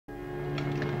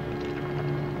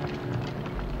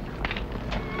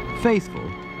Faithful,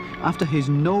 after his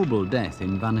noble death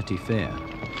in Vanity Fair,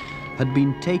 had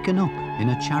been taken up in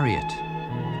a chariot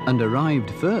and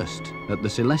arrived first at the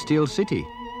Celestial City.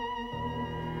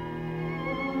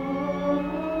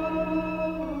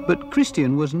 But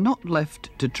Christian was not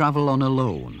left to travel on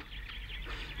alone.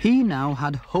 He now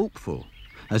had Hopeful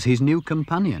as his new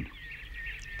companion,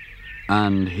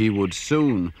 and he would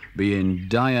soon be in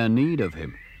dire need of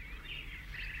him.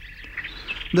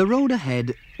 The road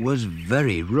ahead was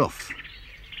very rough,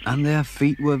 and their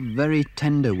feet were very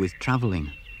tender with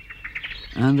travelling,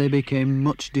 and they became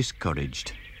much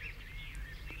discouraged.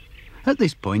 At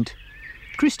this point,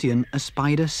 Christian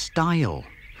espied a stile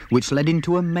which led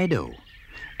into a meadow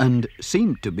and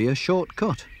seemed to be a short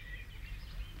cut.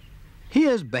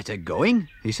 "Here's better going,"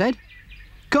 he said.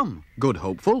 "Come, good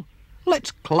Hopeful,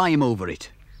 let's climb over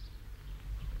it."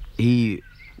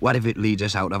 What if it leads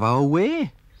us out of our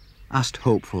way?" asked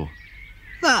Hopeful.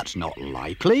 "That's not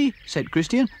likely," said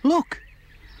Christian. "Look,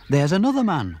 there's another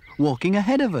man walking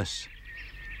ahead of us."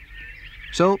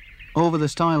 So over the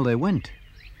stile they went,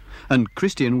 and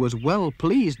Christian was well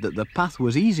pleased that the path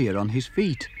was easier on his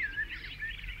feet.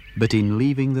 But in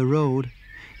leaving the road,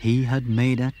 he had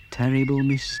made a terrible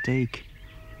mistake.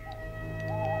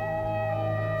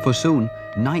 For soon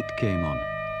night came on,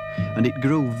 and it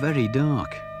grew very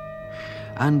dark,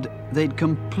 and they'd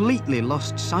completely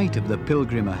lost sight of the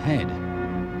pilgrim ahead.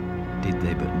 Did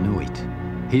they but know it,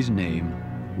 his name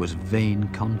was Vain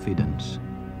Confidence.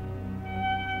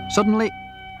 Suddenly,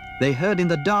 they heard in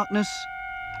the darkness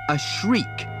a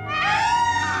shriek,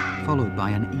 followed by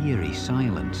an eerie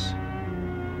silence.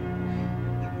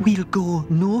 "We'll go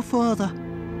no further,"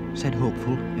 said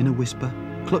Hopeful in a whisper,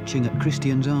 clutching at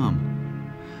Christian's arm.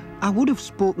 "I would have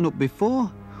spoken up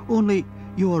before, only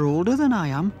you're older than I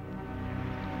am."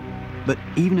 But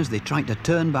even as they tried to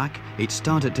turn back, it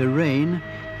started to rain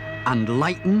and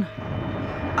lighten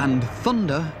and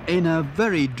thunder in a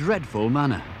very dreadful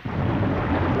manner.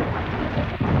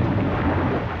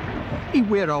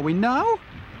 "Where are we now?"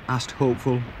 asked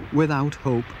Hopeful, without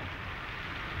hope.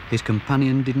 His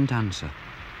companion didn't answer.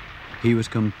 He was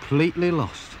completely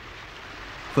lost,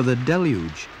 for the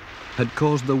deluge had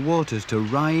caused the waters to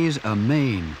rise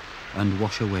amain and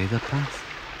wash away the path.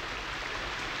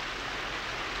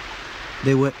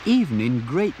 They were even in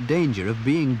great danger of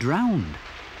being drowned,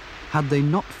 had they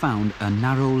not found a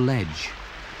narrow ledge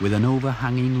with an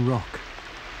overhanging rock.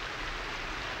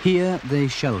 Here they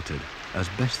sheltered as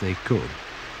best they could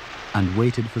and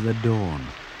waited for the dawn,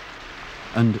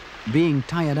 and being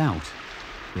tired out,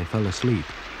 they fell asleep.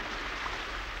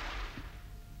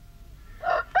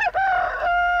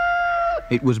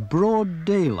 It was broad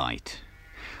daylight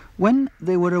when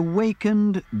they were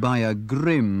awakened by a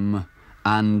grim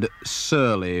and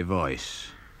surly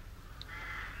voice.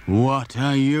 "What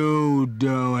are you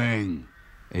doing?"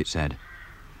 it said.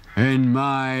 "In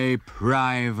my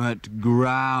private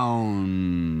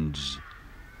grounds."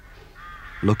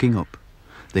 Looking up,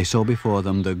 they saw before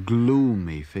them the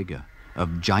gloomy figure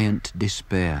of Giant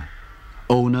Despair,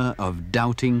 owner of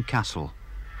Doubting Castle,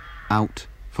 out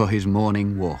for his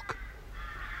morning walk.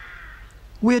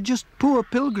 "We're just poor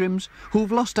pilgrims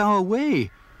who've lost our way,"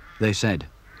 they said.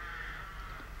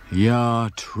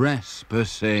 "You're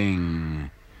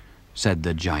trespassing," said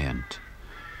the giant,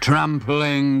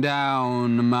 "trampling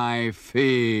down my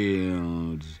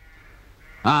fields.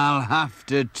 I'll have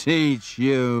to teach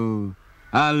you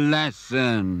a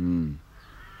lesson."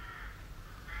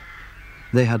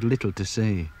 They had little to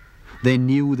say. They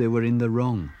knew they were in the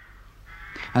wrong.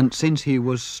 And since he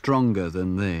was stronger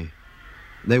than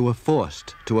they were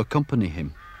forced to accompany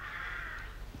him.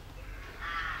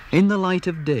 In the light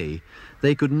of day,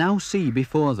 they could now see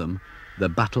before them the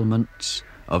battlements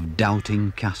of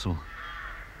Doubting Castle.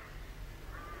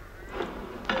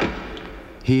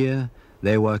 Here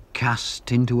they were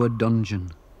cast into a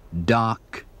dungeon,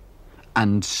 dark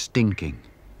and stinking.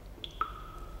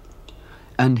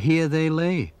 And here they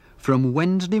lay, from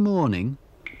Wednesday morning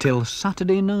till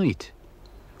Saturday night,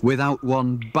 without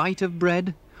one bite of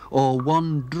bread or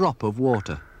one drop of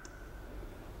water.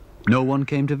 No one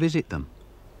came to visit them.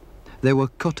 They were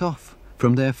cut off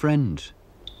from their friends.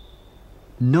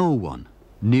 No one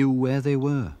knew where they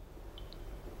were.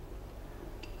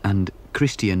 And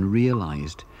Christian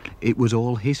realized it was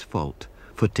all his fault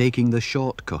for taking the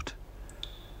shortcut,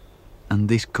 and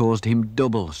this caused him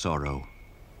double sorrow.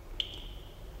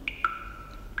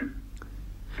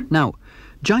 Now,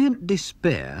 Giant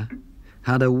Despair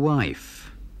had a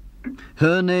wife.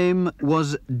 Her name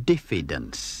was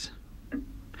Diffidence.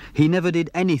 He never did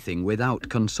anything without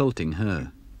consulting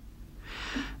her.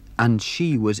 And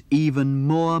she was even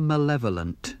more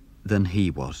malevolent than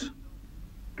he was.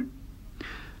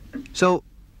 So,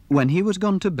 when he was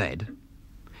gone to bed,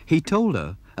 he told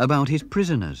her about his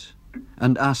prisoners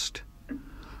and asked,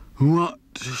 "What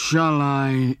shall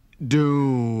I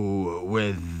do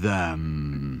with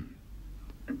them?"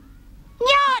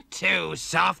 "You're too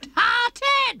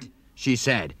soft-hearted," she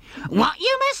said. "What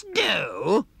you must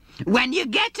do when you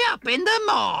get up in the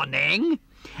morning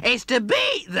is to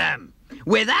beat them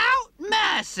without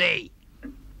mercy."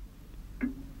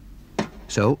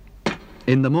 So,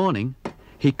 in the morning,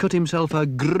 he cut himself a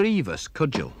grievous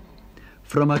cudgel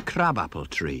from a crabapple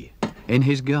tree in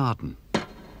his garden.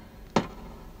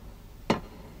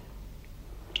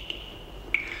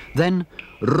 Then,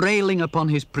 railing upon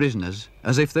his prisoners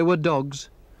as if they were dogs,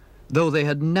 though they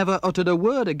had never uttered a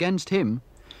word against him,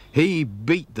 he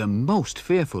beat them most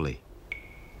fearfully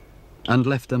and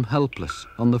left them helpless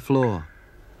on the floor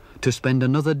to spend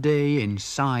another day in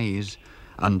sighs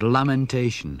and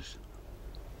lamentations.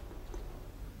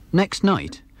 Next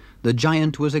night, the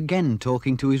giant was again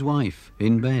talking to his wife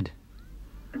in bed.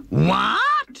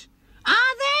 "What?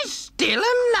 Are they still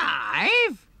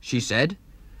alive?" she said.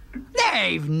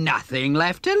 "They've nothing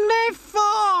left to live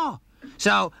for.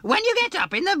 So when you get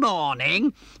up in the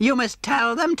morning, you must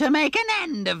tell them to make an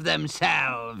end of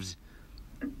themselves."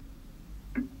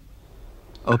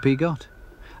 Up he got,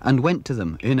 and went to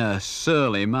them in a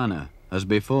surly manner, as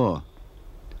before.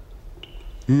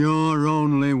 "Your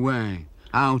only way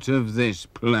out of this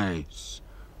place,"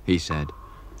 he said,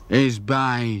 "is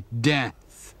by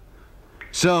death.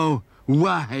 So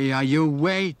why are you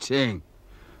waiting?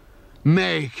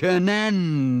 Make an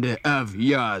end of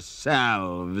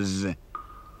yourselves."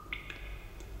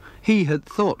 He had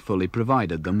thoughtfully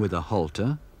provided them with a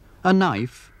halter, a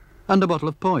knife, and a bottle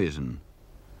of poison,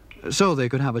 so they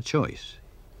could have a choice.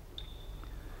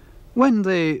 When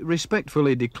they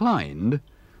respectfully declined,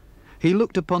 he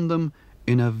looked upon them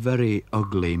in a very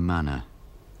ugly manner.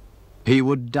 He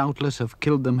would doubtless have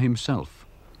killed them himself,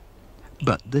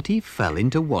 but that he fell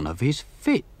into one of his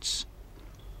fits.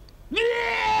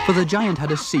 For the giant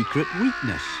had a secret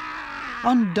weakness.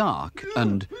 On dark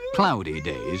and cloudy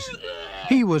days,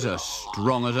 he was as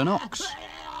strong as an ox.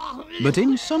 But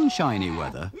in sunshiny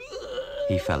weather,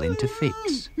 he fell into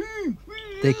fits.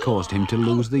 They caused him to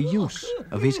lose the use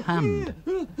of his hand.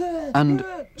 And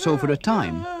so for a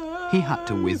time, he had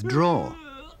to withdraw.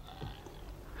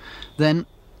 Then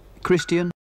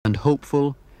Christian and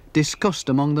Hopeful discussed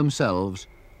among themselves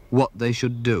what they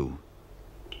should do.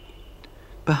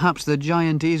 "Perhaps the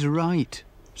giant is right,"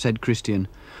 said Christian.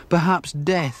 "Perhaps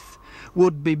death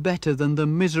would be better than the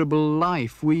miserable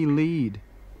life we lead."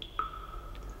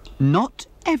 "Not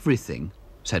everything,"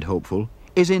 said Hopeful,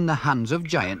 "is in the hands of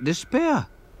Giant Despair.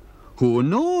 Who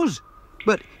knows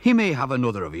but he may have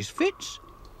another of his fits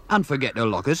and forget to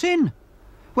lock us in.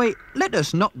 Why, let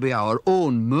us not be our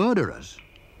own murderers."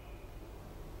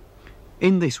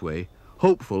 In this way,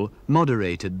 Hopeful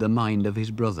moderated the mind of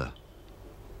his brother.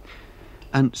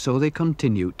 And so they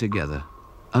continued together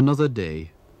another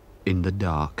day in the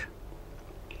dark.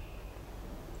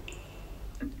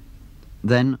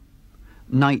 Then,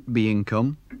 night being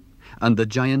come, and the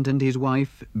giant and his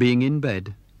wife being in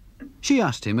bed, she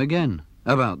asked him again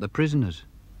about the prisoners.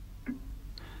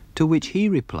 To which he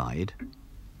replied,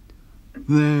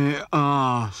 "They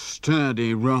are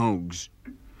sturdy rogues.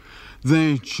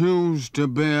 They choose to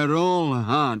bear all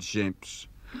hardships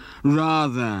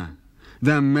rather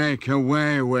than make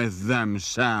away with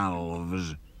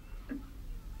themselves."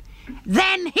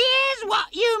 "Then here's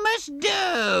what you must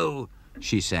do,"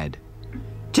 she said.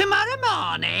 "Tomorrow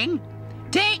morning,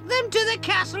 take them to the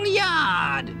castle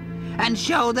yard and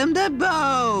show them the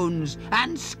bones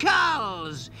and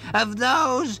skulls of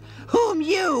those whom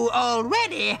you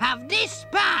already have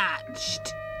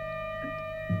dispatched."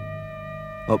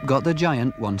 Up got the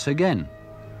giant once again,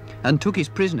 and took his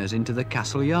prisoners into the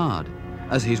castle yard,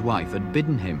 as his wife had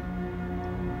bidden him.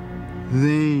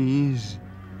 "These,"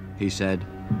 he said,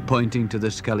 pointing to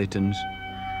the skeletons,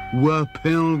 "were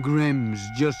pilgrims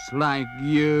just like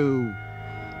you,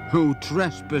 who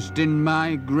trespassed in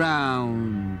my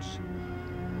grounds.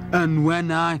 And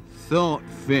when I thought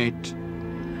fit,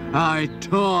 I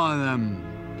tore them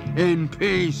in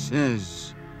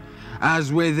pieces,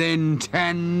 as within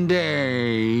 10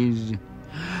 days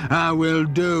I will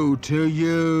do to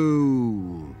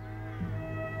you."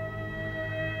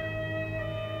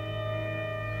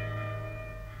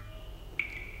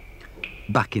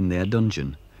 Back in their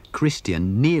dungeon,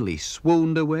 Christian nearly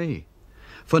swooned away,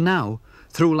 for now,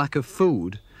 through lack of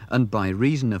food and by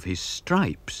reason of his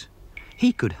stripes,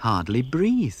 he could hardly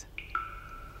breathe.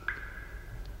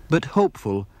 But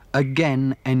Hopeful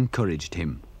again encouraged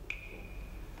him.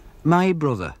 "My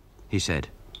brother," he said,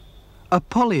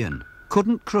 Apollyon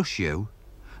couldn't crush you,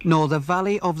 nor the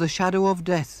Valley of the Shadow of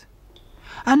Death.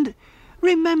 And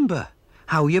remember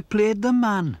how you played the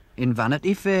man in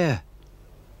Vanity Fair.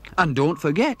 And don't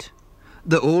forget,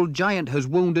 the old giant has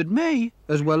wounded me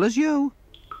as well as you.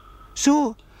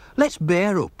 So let's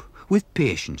bear up with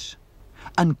patience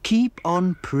and keep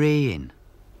on praying.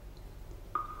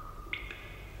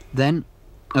 Then,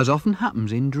 as often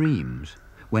happens in dreams,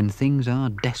 when things are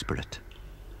desperate,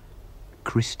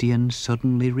 Christian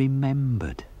suddenly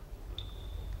remembered.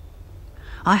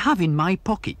 I have in my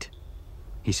pocket,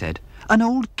 he said, an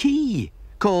old key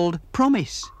called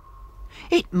Promise.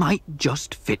 It might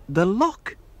just fit the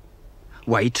lock.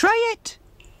 Why, try it,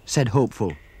 said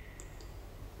Hopeful.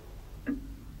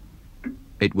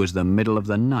 It was the middle of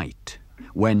the night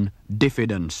when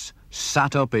Diffidence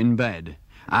sat up in bed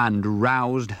and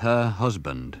roused her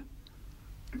husband.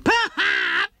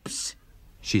 Perhaps,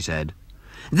 she said,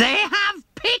 they have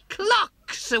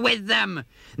picklocks with them.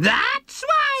 That's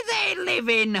why they live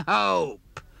in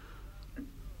hope.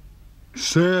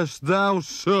 Sayest thou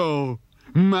so,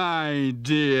 my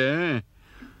dear?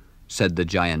 Said the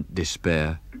giant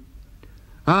Despair.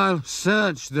 I'll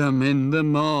search them in the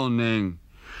morning.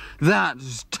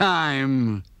 That's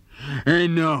time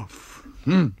enough.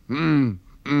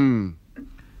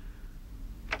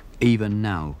 Even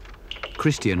now,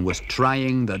 Christian was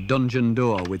trying the dungeon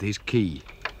door with his key.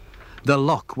 The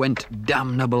lock went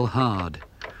damnable hard.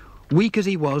 Weak as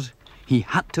he was, he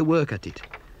had to work at it.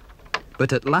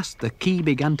 But at last the key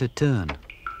began to turn.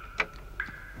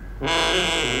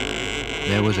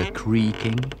 There was a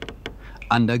creaking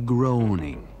and a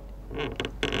groaning,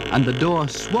 and the door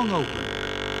swung open,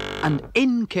 and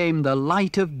in came the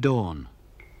light of dawn.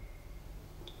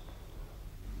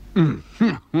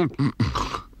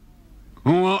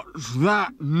 What's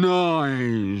that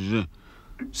noise?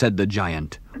 Said the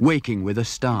giant, waking with a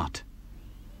start.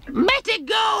 Better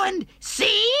go and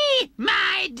see,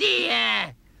 my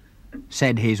dear,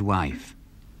 said his wife.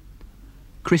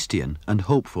 Christian and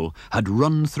Hopeful had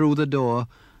run through the door,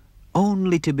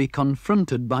 only to be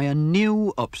confronted by a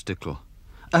new obstacle,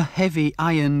 a heavy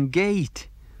iron gate.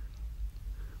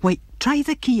 Wait, try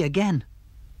the key again,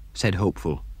 said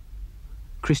Hopeful.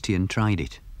 Christian tried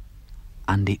it,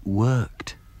 and it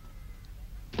worked.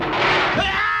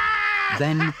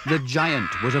 Then the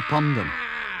giant was upon them.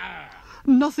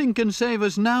 Nothing can save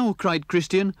us now, cried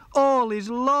Christian. All is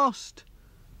lost.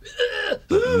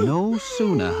 But no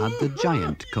sooner had the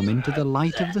giant come into the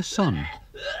light of the sun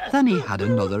than he had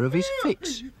another of his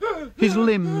fits. His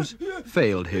limbs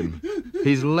failed him.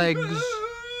 His legs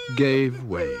gave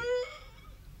way.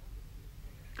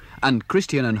 And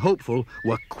Christian and Hopeful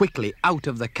were quickly out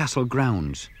of the castle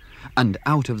grounds and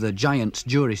out of the giant's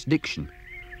jurisdiction.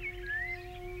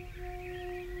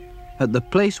 At the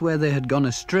place where they had gone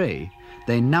astray,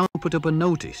 they now put up a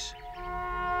notice.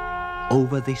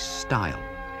 Over this stile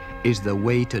is the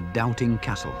way to Doubting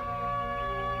Castle.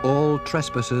 All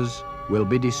trespassers will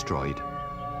be destroyed.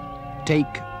 Take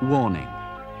warning.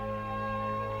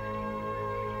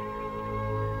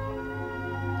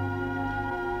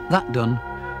 That done,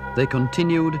 they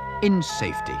continued in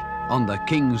safety on the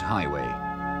King's Highway.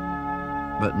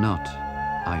 But not,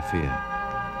 I fear,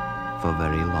 for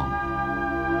very long.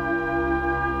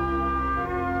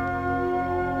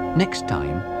 Next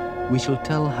time, we shall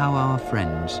tell how our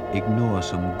friends ignore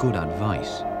some good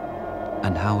advice,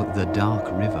 and how the dark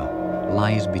river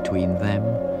lies between them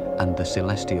and the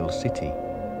celestial city.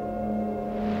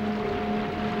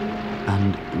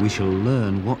 And we shall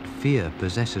learn what fear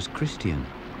possesses Christian,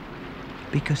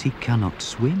 because he cannot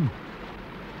swim.